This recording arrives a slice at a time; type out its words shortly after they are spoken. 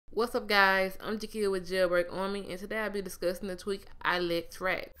What's up guys, I'm Jakia with Jailbreak Army, and today I'll be discussing the tweak iLEX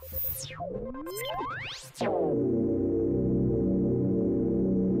rack.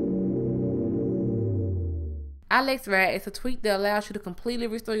 iLEX rack is a tweak that allows you to completely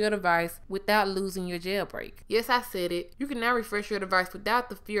restore your device without losing your jailbreak. Yes, I said it. You can now refresh your device without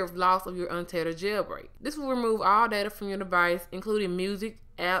the fear of loss of your untethered jailbreak. This will remove all data from your device, including music,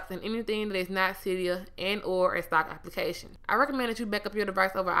 apps, and anything that is not Cydia and or a stock application. I recommend that you back up your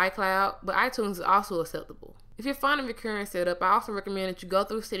device over iCloud, but iTunes is also acceptable. If you're fond of your current setup, I also recommend that you go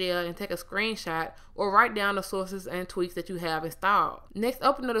through Cydia and take a screenshot or write down the sources and tweaks that you have installed. Next,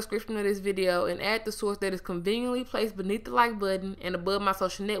 open the description of this video and add the source that is conveniently placed beneath the like button and above my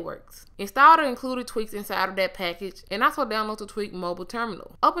social networks. Install the included tweaks inside of that package, and also download the tweak mobile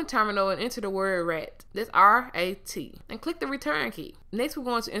terminal. Open terminal and enter the word RAT, that's R-A-T, and click the return key. Next, we're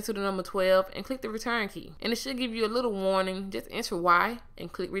going to enter the number 12 and click the return key, and it should give you a little warning. Just enter Y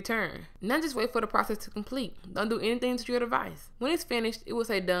and click return. Now just wait for the process to complete. Don't do anything to your device. When it's finished, it will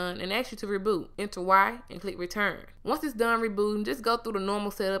say done and ask you to reboot. Enter Y and click return. Once it's done rebooting, just go through the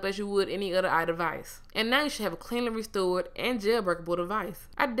normal setup as you would any other iDevice. And now you should have a cleanly restored and jailbreakable device.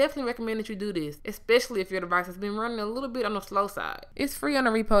 I definitely recommend that you do this, especially if your device has been running a little bit on the slow side. It's free on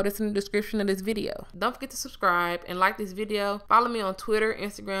the repo that's in the description of this video. Don't forget to subscribe and like this video. Follow me on Twitter,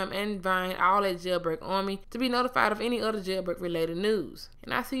 Instagram, and Vine, all at Jailbreak Army, to be notified of any other jailbreak related news.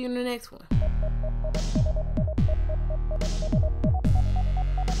 And I'll see you in the next one.